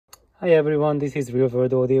Hi everyone, this is Real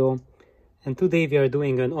World Audio, and today we are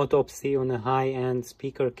doing an autopsy on a high-end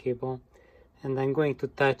speaker cable, and I'm going to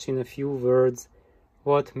touch in a few words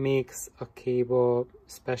what makes a cable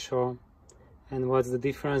special and what's the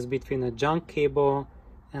difference between a junk cable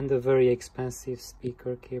and a very expensive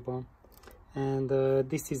speaker cable. And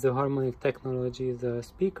this is a Harmonic Technology, the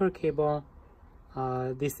speaker cable.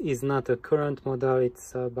 This is not a current model,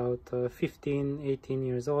 it's about 15-18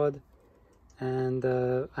 years old. And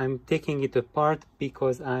I'm taking it apart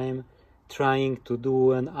because I'm trying to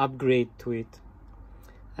do an upgrade to it.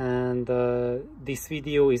 And this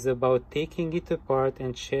video is about taking it apart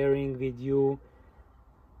and sharing with you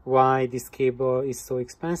why this cable is so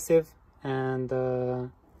expensive and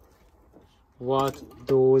what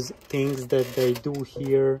those things that they do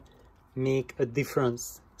here make a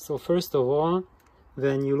difference. So first of all,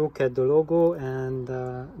 when you look at the logo and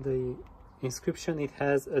the inscription, it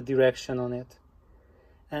has a direction on it,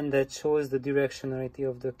 and that shows the directionality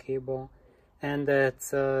of the cable, and that's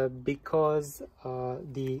because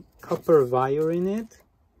the copper wire in it,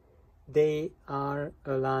 they are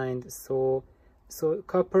aligned. So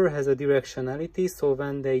copper has a directionality, so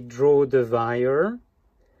when they draw the wire,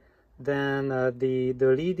 then the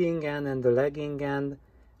leading end and the lagging end,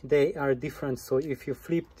 they are different. So if you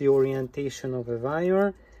flip the orientation of a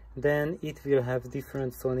wire, then it will have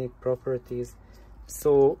different sonic properties.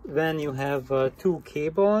 So when you have two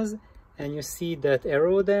cables and you see that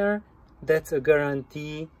arrow there, that's a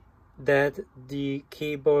guarantee that the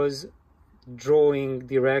cable's drawing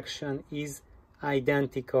direction is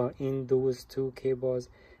identical in those two cables.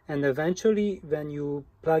 And eventually when you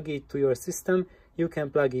plug it to your system, you can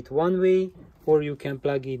plug it one way or you can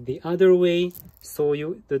plug it the other way, so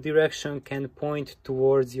the direction can point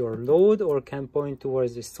towards your load or can point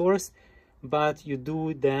towards the source, but you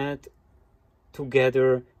do that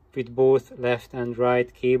together with both left and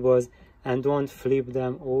right cables and don't flip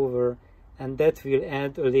them over, and that will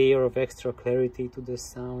add a layer of extra clarity to the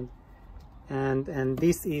sound. And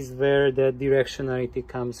this is where the directionality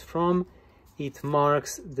comes from. It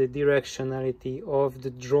marks the directionality of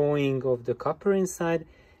the drawing of the copper inside,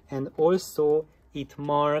 and also it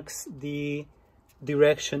marks the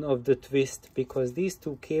direction of the twist, because these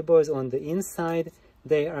two cables on the inside,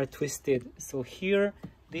 they are twisted. So here,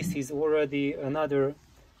 this is already another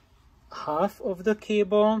half of the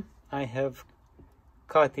cable. I have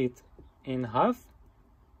cut it in half,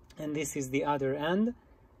 and this is the other end.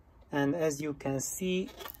 And as you can see,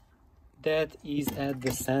 that is at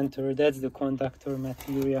the center, that's the conductor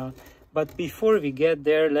material. But before we get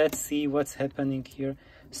there, let's see what's happening here.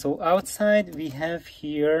 So outside we have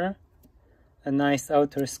here a nice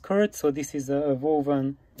outer skirt. So this is a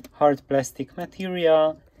woven hard plastic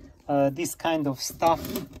material. This kind of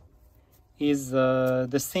stuff is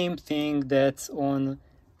the same thing that's on,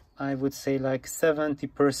 I would say, like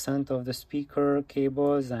 70% of the speaker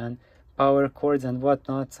cables and power cords and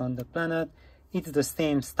whatnots on the planet. It's the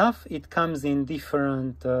same stuff. It comes in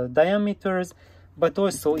different diameters, but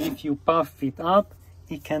also if you puff it up,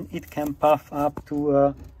 it can puff up to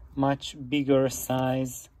a much bigger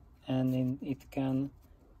size, and it can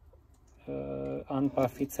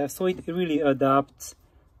unpuff itself. So it really adapts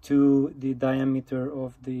to the diameter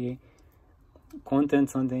of the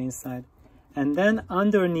contents on the inside. And then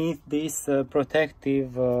underneath this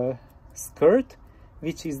protective skirt,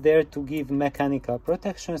 which is there to give mechanical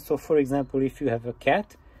protection. So for example, if you have a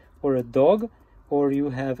cat or a dog, or you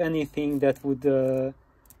have anything that would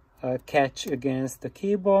catch against the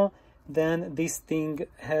cable, then this thing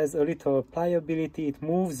has a little pliability. It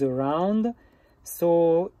moves around,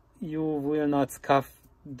 so you will not scuff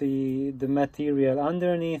the material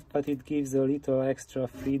underneath, but it gives a little extra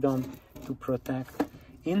freedom to protect.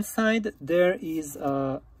 Inside there is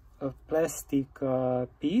a plastic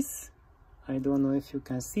piece. I don't know if you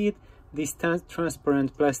can see it. This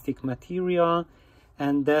transparent plastic material,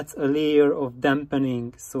 and that's a layer of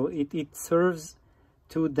dampening. So it serves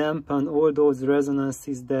to dampen all those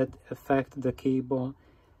resonances that affect the cable.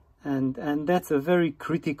 And that's a very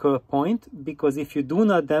critical point, because if you do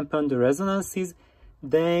not dampen the resonances,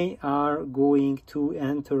 they are going to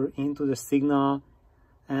enter into the signal,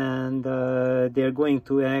 and they're going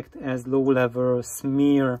to act as low-level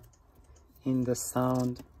smear in the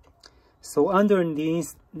sound. So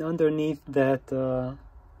underneath that,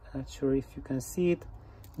 not sure if you can see it,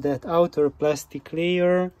 that outer plastic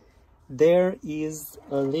layer, there is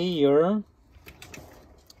a layer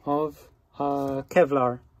of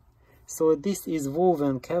Kevlar. So this is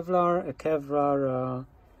woven Kevlar, a Kevlar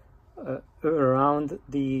around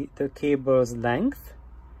the cable's length,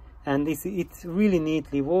 and it's really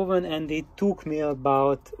neatly woven, and it took me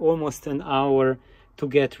about almost an hour to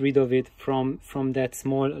get rid of it from that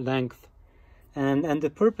small length. And the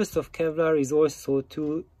purpose of Kevlar is also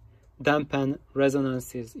to dampen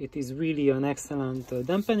resonances. It is really an excellent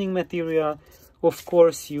dampening material. Of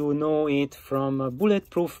course, you know it from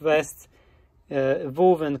bulletproof vests.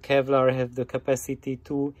 Woven Kevlar have the capacity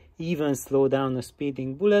to even slow down a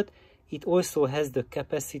speeding bullet. It also has the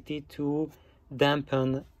capacity to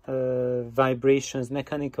dampen vibrations,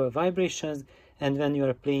 mechanical vibrations, and when you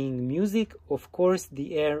are playing music, of course,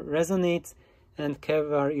 the air resonates, and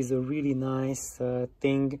Kevlar is a really nice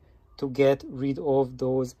thing to get rid of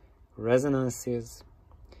those resonances.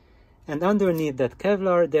 And underneath that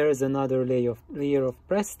Kevlar there is another layer of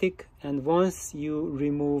plastic, and once you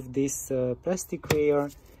remove this plastic layer,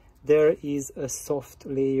 there is a soft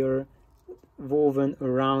layer woven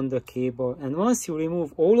around the cable. And once you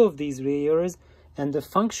remove all of these layers, and the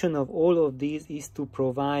function of all of these is to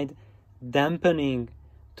provide dampening,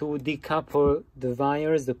 to decouple the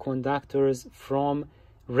wires, the conductors, from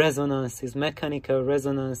resonances, mechanical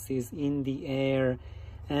resonances in the air.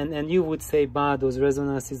 And you would say, bah, those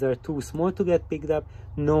resonances are too small to get picked up.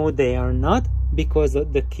 No, they are not, because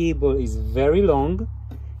the cable is very long.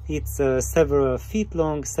 It's several feet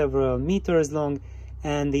long, several meters long,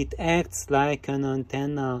 and it acts like an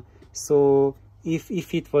antenna. So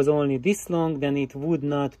if it was only this long, then it would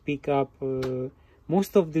not pick up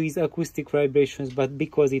most of these acoustic vibrations, but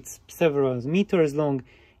because it's several meters long,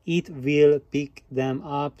 it will pick them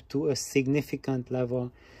up to a significant level.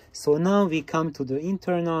 So now we come to the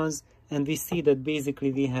internals, and we see that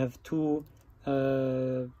basically we have two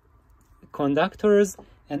conductors,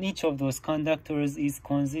 and each of those conductors is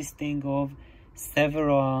consisting of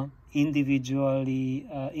several individually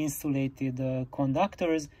insulated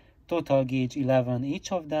conductors, total gauge 11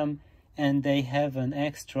 each of them, and they have an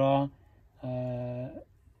extra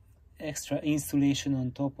insulation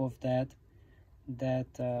on top of that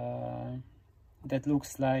that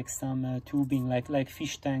looks like some tubing, like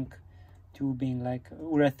fish tank tubing, like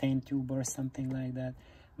urethane tube or something like that.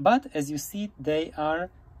 But as you see, they are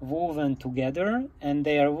woven together, and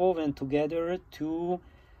they are woven together to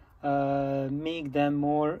make them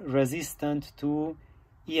more resistant to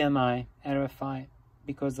EMI, RFI,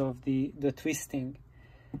 because of the twisting.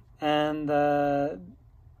 And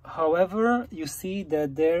however, you see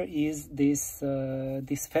that there is this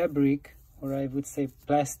this fabric, or I would say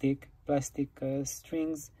plastic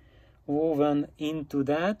strings woven into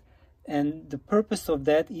that, and the purpose of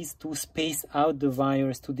that is to space out the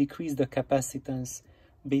wires, to decrease the capacitance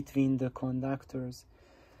between the conductors.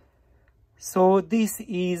 So this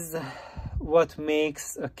is what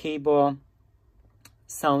makes a cable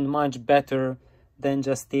sound much better than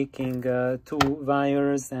just taking two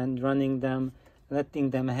wires and running them, letting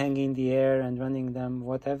them hang in the air and running them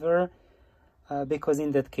whatever. Because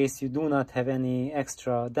in that case you do not have any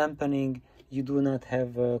extra dampening, you do not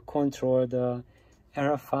have controlled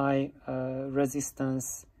RFI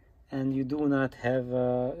resistance, and you do not have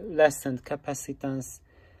lessened capacitance.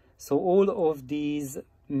 So all of these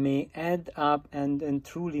may add up and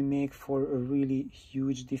truly make for a really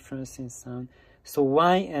huge difference in sound. So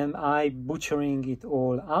why am I butchering it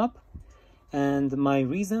all up? And my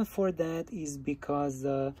reason for that is because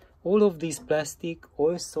all of this plastic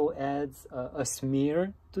also adds a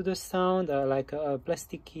smear to the sound, like a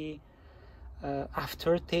plasticky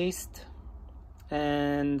aftertaste,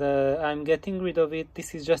 and I'm getting rid of it.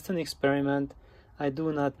 This is just an experiment. I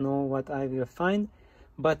do not know what I will find,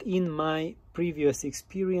 but in my previous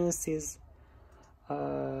experiences,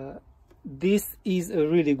 this is a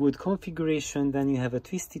really good configuration. Then you have a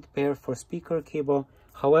twisted pair for speaker cable.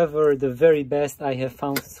 However, the very best I have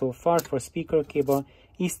found so far for speaker cable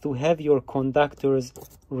is to have your conductors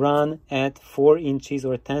run at 4 inches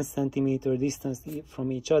or 10 centimeter distance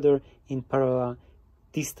from each other in parallel.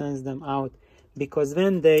 Distance them out, because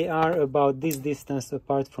when they are about this distance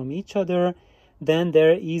apart from each other, then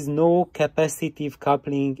there is no capacitive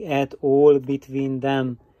coupling at all between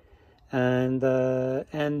them, and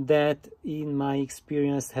that in my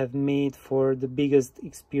experience have made for the biggest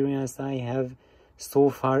experience I have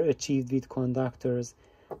so far achieved with conductors.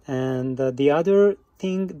 And the other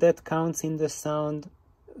thing that counts in the sound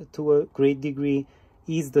to a great degree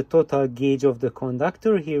is the total gauge of the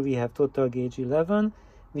conductor. Here we have total gauge 11,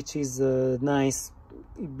 which is a nice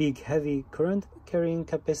big heavy current carrying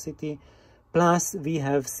capacity, plus we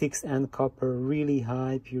have 6N copper, really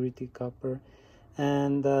high purity copper.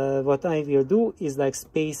 And what I will do is like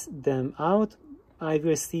space them out. I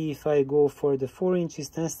will see if I go for the 4 inches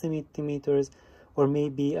 10 centimeters, or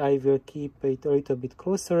maybe I will keep it a little bit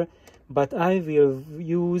closer, but I will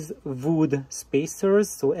use wood spacers,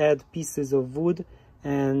 so add pieces of wood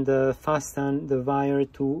and fasten the wire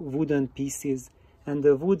to wooden pieces, and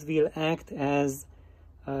the wood will act as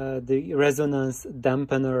the resonance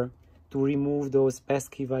dampener to remove those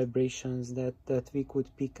pesky vibrations that we could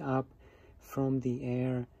pick up from the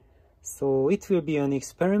air. So it will be an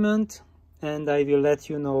experiment, and I will let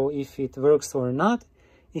you know if it works or not.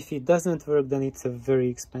 If it doesn't work, then it's a very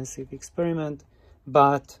expensive experiment,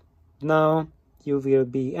 but now you will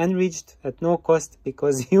be enriched at no cost,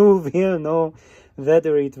 because you will know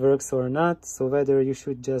whether it works or not. So whether you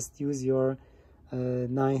should just use your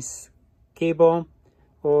nice cable,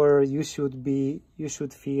 or you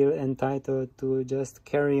should feel entitled to just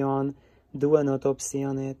carry on, do an autopsy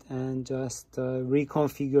on it, and just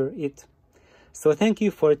reconfigure it. So thank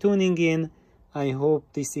you for tuning in. I hope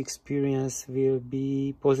this experience will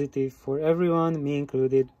be positive for everyone, me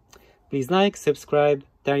included. Please like, subscribe,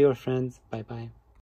 tell your friends. Bye bye.